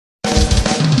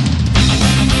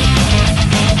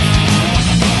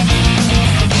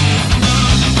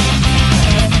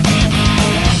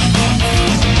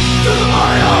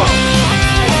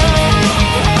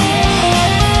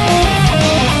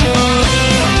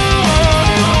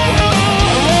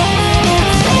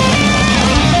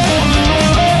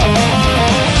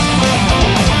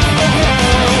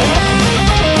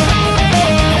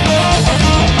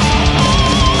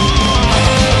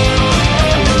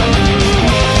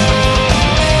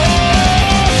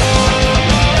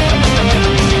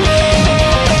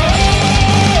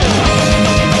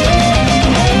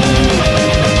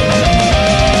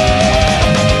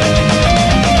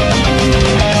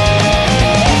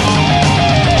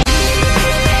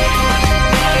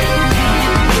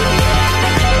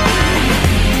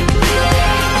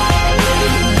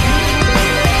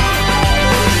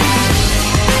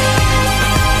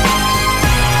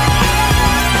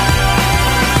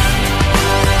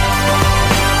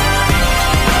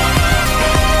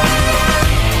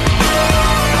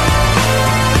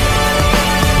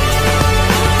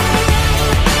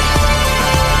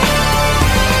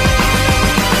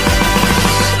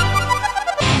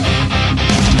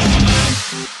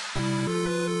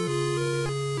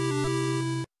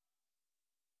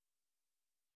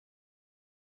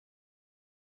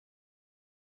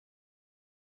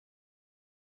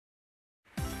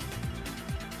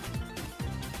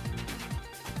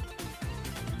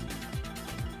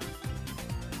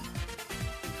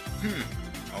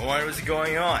I wonder what's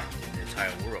going on in the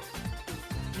entire world.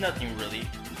 Nothing really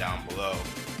down below.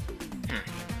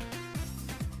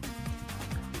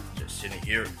 Just sitting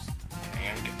here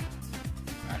and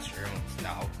Master Room is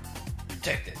now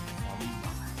protected from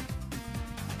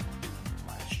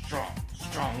my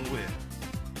strong will.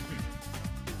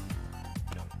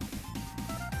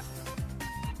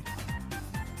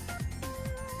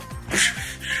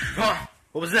 Huh?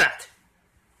 What was that?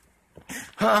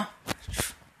 Huh?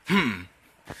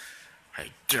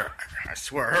 I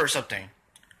swear I heard something.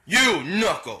 You,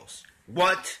 Knuckles!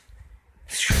 What?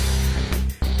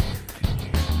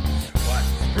 What?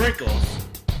 Sprinkles?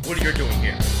 What are you doing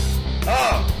here?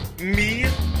 Oh, me?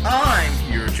 I'm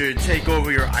here to take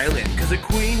over your island, because the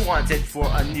Queen wants it for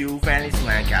a new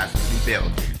Fantasyland castle to be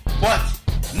built. What?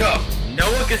 No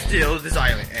one can steal this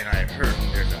island, and I heard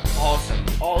there's an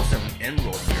awesome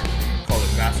emerald here, called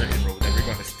the Master Emerald, that we're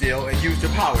going to steal and use the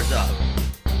powers of.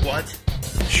 What?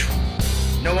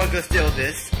 No one can steal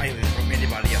this island from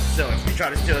anybody else, so if we try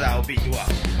to steal it, I'll beat you up.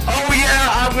 Oh yeah,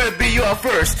 I'm gonna beat you up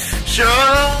first. Shut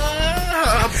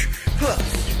up!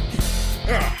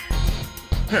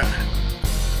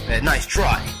 Nice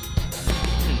try.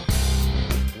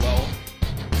 Well,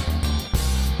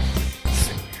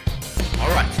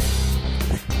 alright.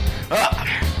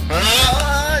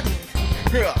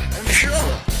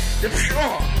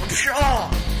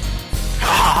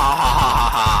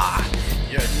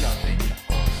 You're nothing.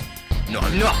 No,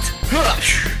 I'm not.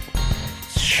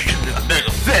 A big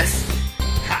fist.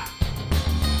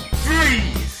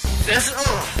 Freeze. This.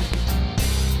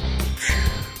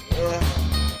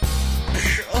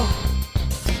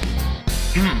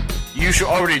 You should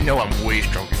already know I'm way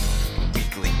stronger than you,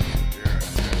 weakling.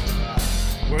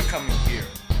 We're coming here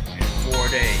in 4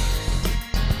 days.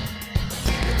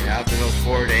 And after those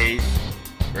 4 days,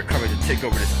 we're coming to take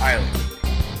over this island.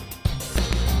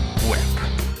 Whip.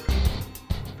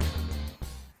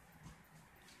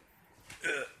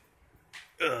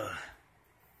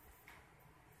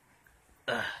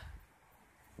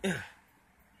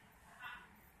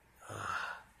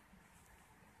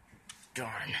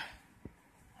 Darn.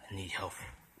 I need help.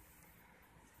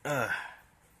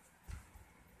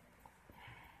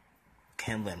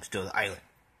 Can't let him steal the island.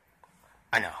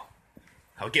 I know.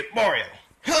 I'll get Mario.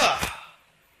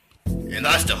 And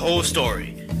that's the whole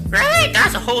story. Really?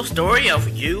 That's the whole story of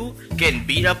you getting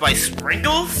beat up by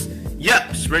Sprinkles?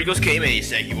 Yep, Sprinkles came and he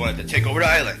said he wanted to take over the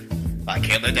island. I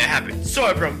can't let that happen, so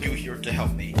I brought you here to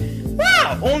help me.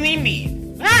 Wow, only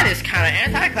me. That is kind of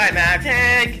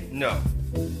anticlimactic. No,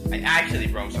 I actually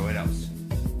brought someone else.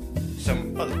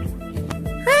 Some other people.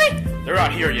 Really? They're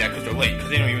not here yet because they're late, because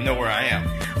they don't even know where I am.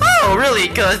 Oh, really?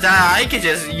 Because I can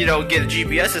just, get a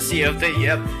GPS to see if they,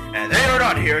 and they are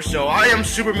not here, so I am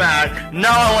super mad.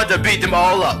 Now I want to beat them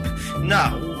all up.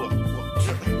 Now,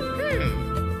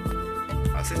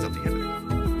 I'll say something here.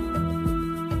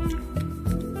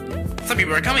 Some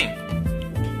people are coming.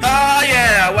 Oh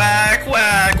yeah, whack,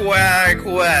 whack, whack,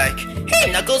 whack.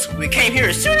 Hey Knuckles, we came here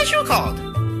as soon as you called.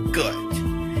 Good.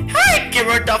 Hi,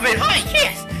 Killer Dolphin. Hi,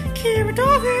 yes. Killer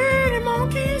Dolphin and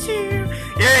Monkey's here.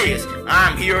 Yes,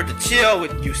 I'm here to chill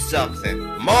with you something.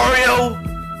 Mario,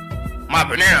 my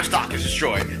banana stock is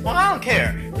destroyed. Well, I don't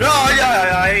care.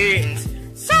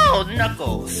 So,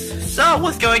 Knuckles, so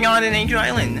what's going on in Angel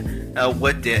Island?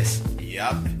 With this?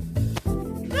 Yup. I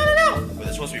don't know. But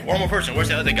there's supposed to be one more person. Where's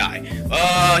the other guy?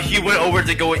 He went over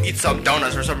to go and eat some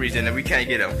donuts for some reason, and we can't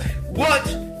get him. What?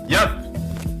 Yup.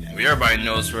 And everybody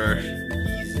knows where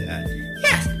he's at.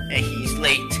 Yes, and he's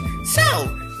late.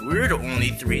 So, we're the only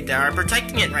three that are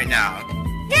protecting it right now.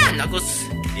 Yeah, Knuckles.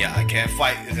 Yeah, I can't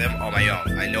fight them on my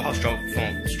own. I know how strong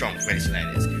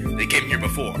Fantasyland is. They came here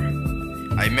before.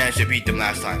 I managed to beat them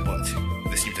last time, but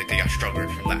it seems like they got stronger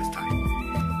from last time.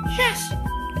 Yes,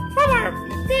 from our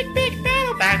big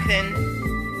battle back then,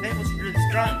 that was really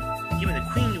strong. Even the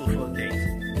Queen knew a few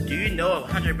things. Do you know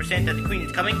 100% that the Queen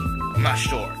is coming? I'm not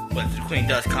sure, but if the Queen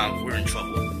does come, we're in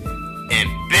trouble. In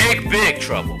big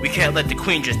trouble. We can't let the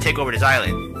Queen just take over this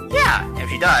island. Yeah, if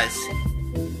she does,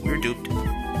 we're duped.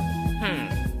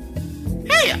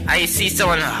 Hey, I see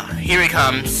someone. Here he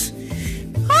comes.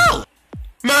 Oh!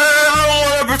 Man, I don't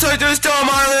want to protect this dumb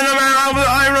island,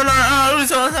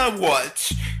 man.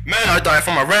 What? Man, I died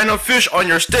from a random fish on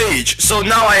your stage, so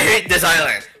now I hate this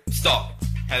island. Stop.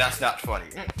 Hey, that's not funny.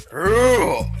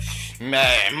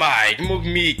 Man, Mike,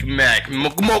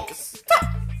 stop.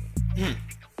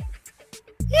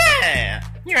 Yeah,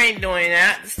 you ain't doing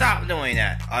that. Stop doing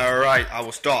that. Alright, I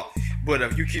will stop. But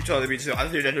if you keep telling me to, I'll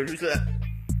do that.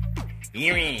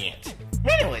 You ain't.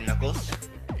 Anyway, Knuckles.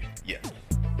 Yeah.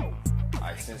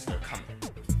 I sense they're coming.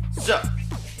 So,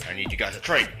 I need you guys to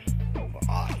train me.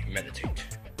 meditate.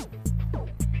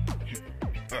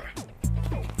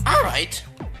 Alright.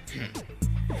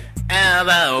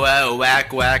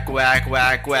 Whack, whack, whack,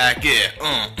 whack, whack, yeah.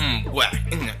 Whack,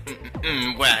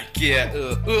 whack, yeah.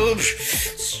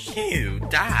 Oops. You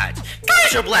died.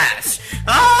 Geyser blast.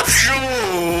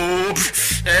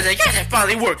 Yes, it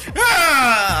finally worked.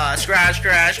 Scratch,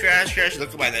 scratch, scratch, scratch.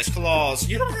 Look at my nice claws.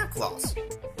 You don't have claws.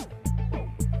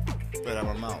 But I'm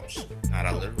a mouse, not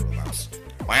a literal mouse.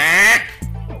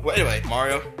 Well, anyway,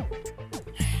 Mario.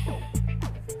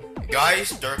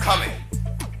 Guys, they're coming.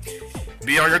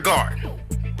 Be on your guard.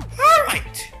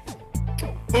 Alright.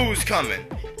 Who's coming?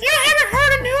 You haven't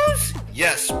heard the news?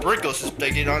 Yes, Sprinkles is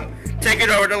taking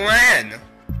over the land.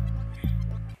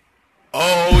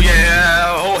 Oh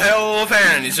yeah, oh hell of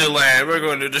Fantasyland. We're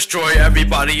going to destroy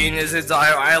everybody in this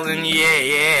entire island.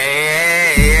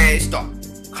 Yeah. Stop.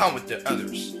 Come with the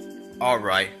others.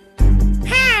 Alright.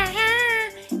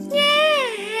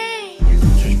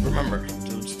 Just remember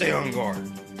to stay on guard.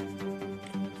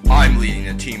 I'm leading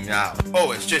the team now.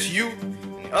 Oh, it's just you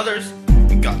and the others.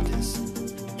 We got this.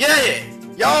 Yeah.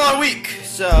 Y'all are weak,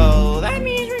 so that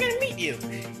means we're gonna meet you.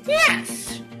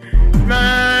 Yes.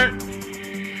 Man.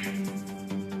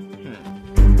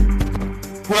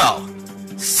 Well,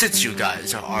 since you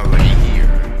guys are already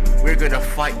here, we're gonna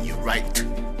fight you, right?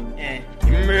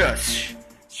 Yes.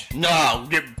 Now,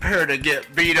 get prepared to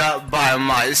get beat up by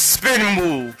my spin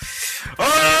move.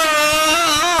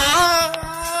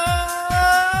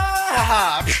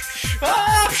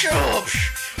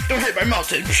 Don't hit my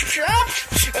mountain.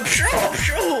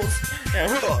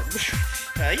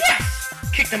 Yes.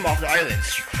 Kick them off the island.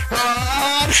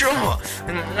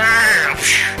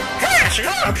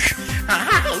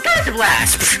 Geyser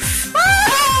blast.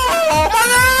 Oh, my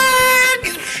leg.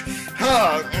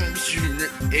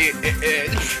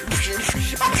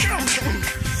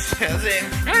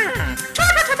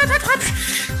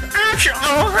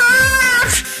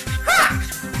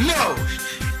 No.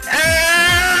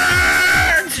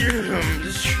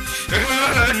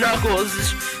 Knuckles.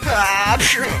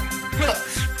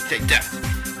 Take that.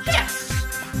 Yes.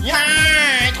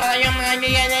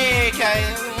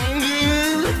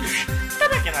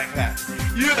 Stop acting like that.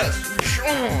 Yes.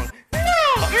 No.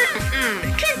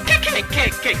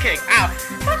 Kick. Ow.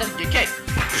 How does it get kicked?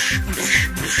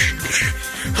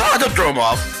 Don't throw him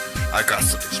off. I got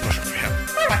something special for him.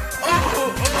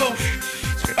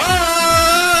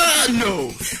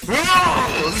 No.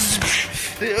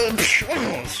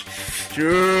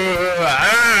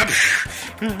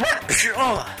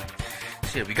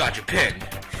 See, we got you pinned.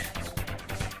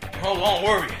 Oh, don't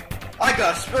worry. I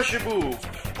got a special move.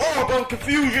 Oh, about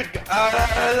confusion.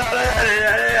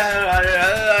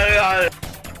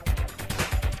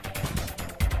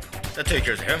 That take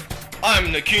care of him.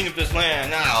 I'm the king of this land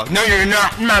now. No, you're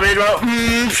not, my baby.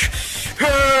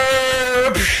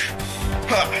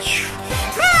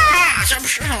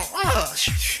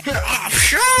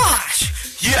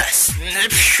 Yes.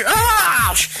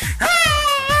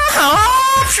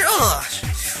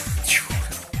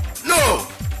 No.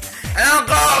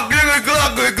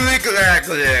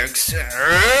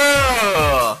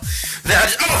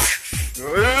 That's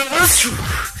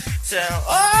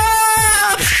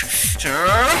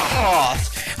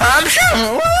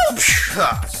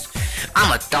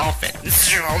I'm a dolphin.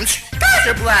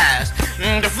 Geyser blast.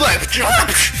 The flip.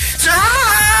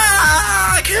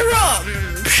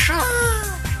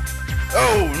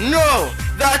 Oh no!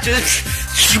 That is.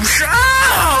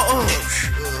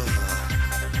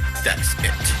 That's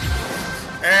it.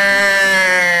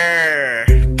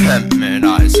 Penman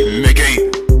eyes, Mickey.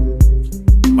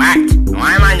 What?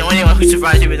 Why am I the only one who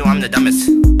survives even though I'm the dumbest?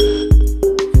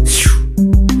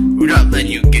 We're not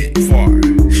letting you get far.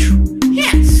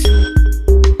 Yes.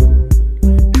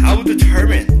 How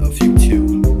determined of you two?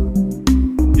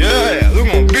 Yeah, we're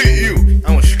gonna beat you.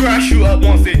 I'm gonna scratch you up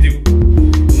once they do.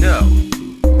 No.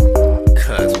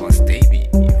 Cause once they beat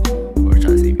you, or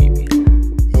try to say beat me,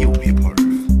 you will be a part of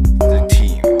the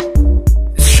team.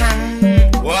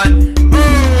 What?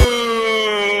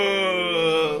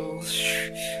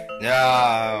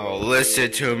 Now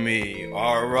listen to me.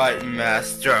 Alright,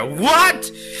 master.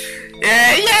 What?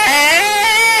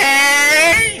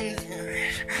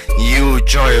 You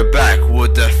join back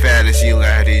with the fantasy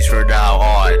laddies from now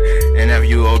on, and if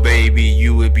you obey me,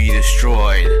 you will be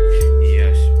destroyed.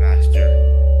 Yes, master.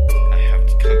 I have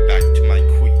to come back to my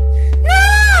queen. No!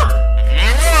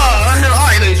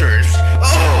 Eye lasers!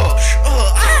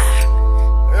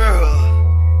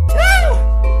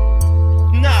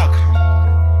 Now come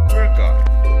on, we're gone.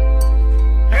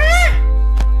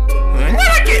 We're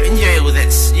not getting you with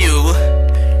this, you.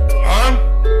 Huh?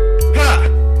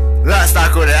 That's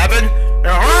not gonna happen.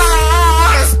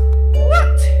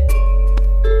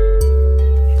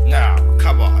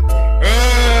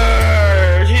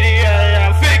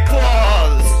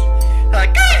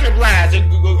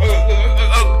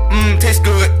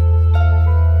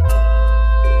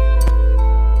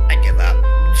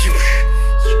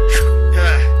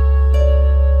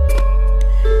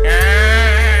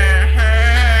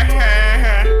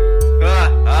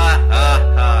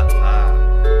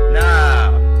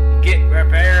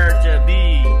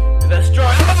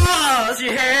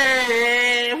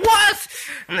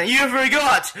 You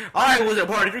forgot! I was a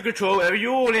part of your control, and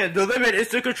you only had the limit is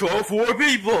to control 4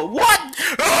 people. What?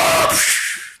 Oh!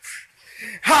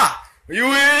 Ha! You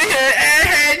idiot!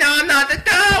 Hey, no, I'm not the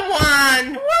dumb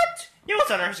one! What? You was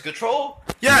under his control?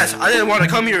 Yes, I didn't want to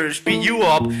come here to beat you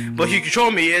up, but he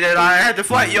controlled me and then I had to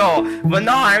fight y'all. But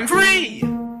now I'm free!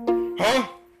 Huh?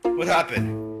 What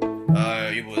happened?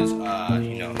 He was,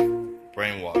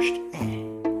 brainwashed.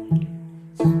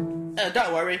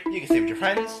 Don't worry, you can stay with your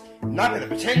friends. I'm not gonna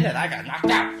pretend that I got knocked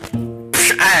out.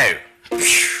 Ow!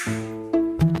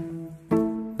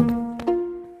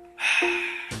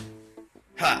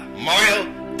 Ha, Mario,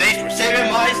 thanks for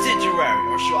saving my sanctuary,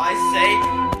 or should I say,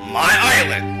 my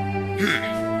island.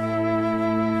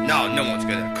 Now no one's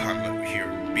gonna come over here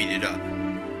and beat it up.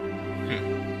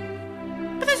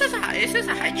 But this is a high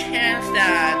chance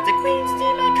that the Queen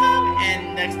still might come,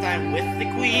 and next time with the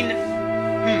Queen.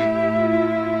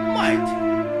 Might,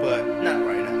 but not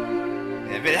right now.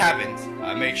 And if it happens,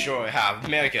 I'll make sure I have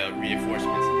mega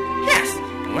reinforcements. Yes,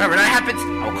 and whenever that happens,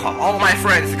 I'll call all my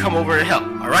friends to come over to help,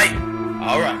 alright?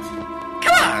 Alright.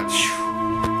 Come on!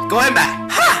 Going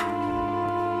back. Ha!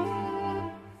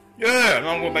 Yeah,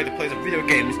 now I'm going back to play some video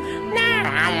games. Now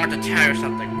I want to tell you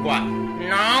something. What?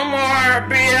 No more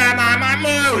beating on my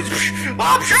moves!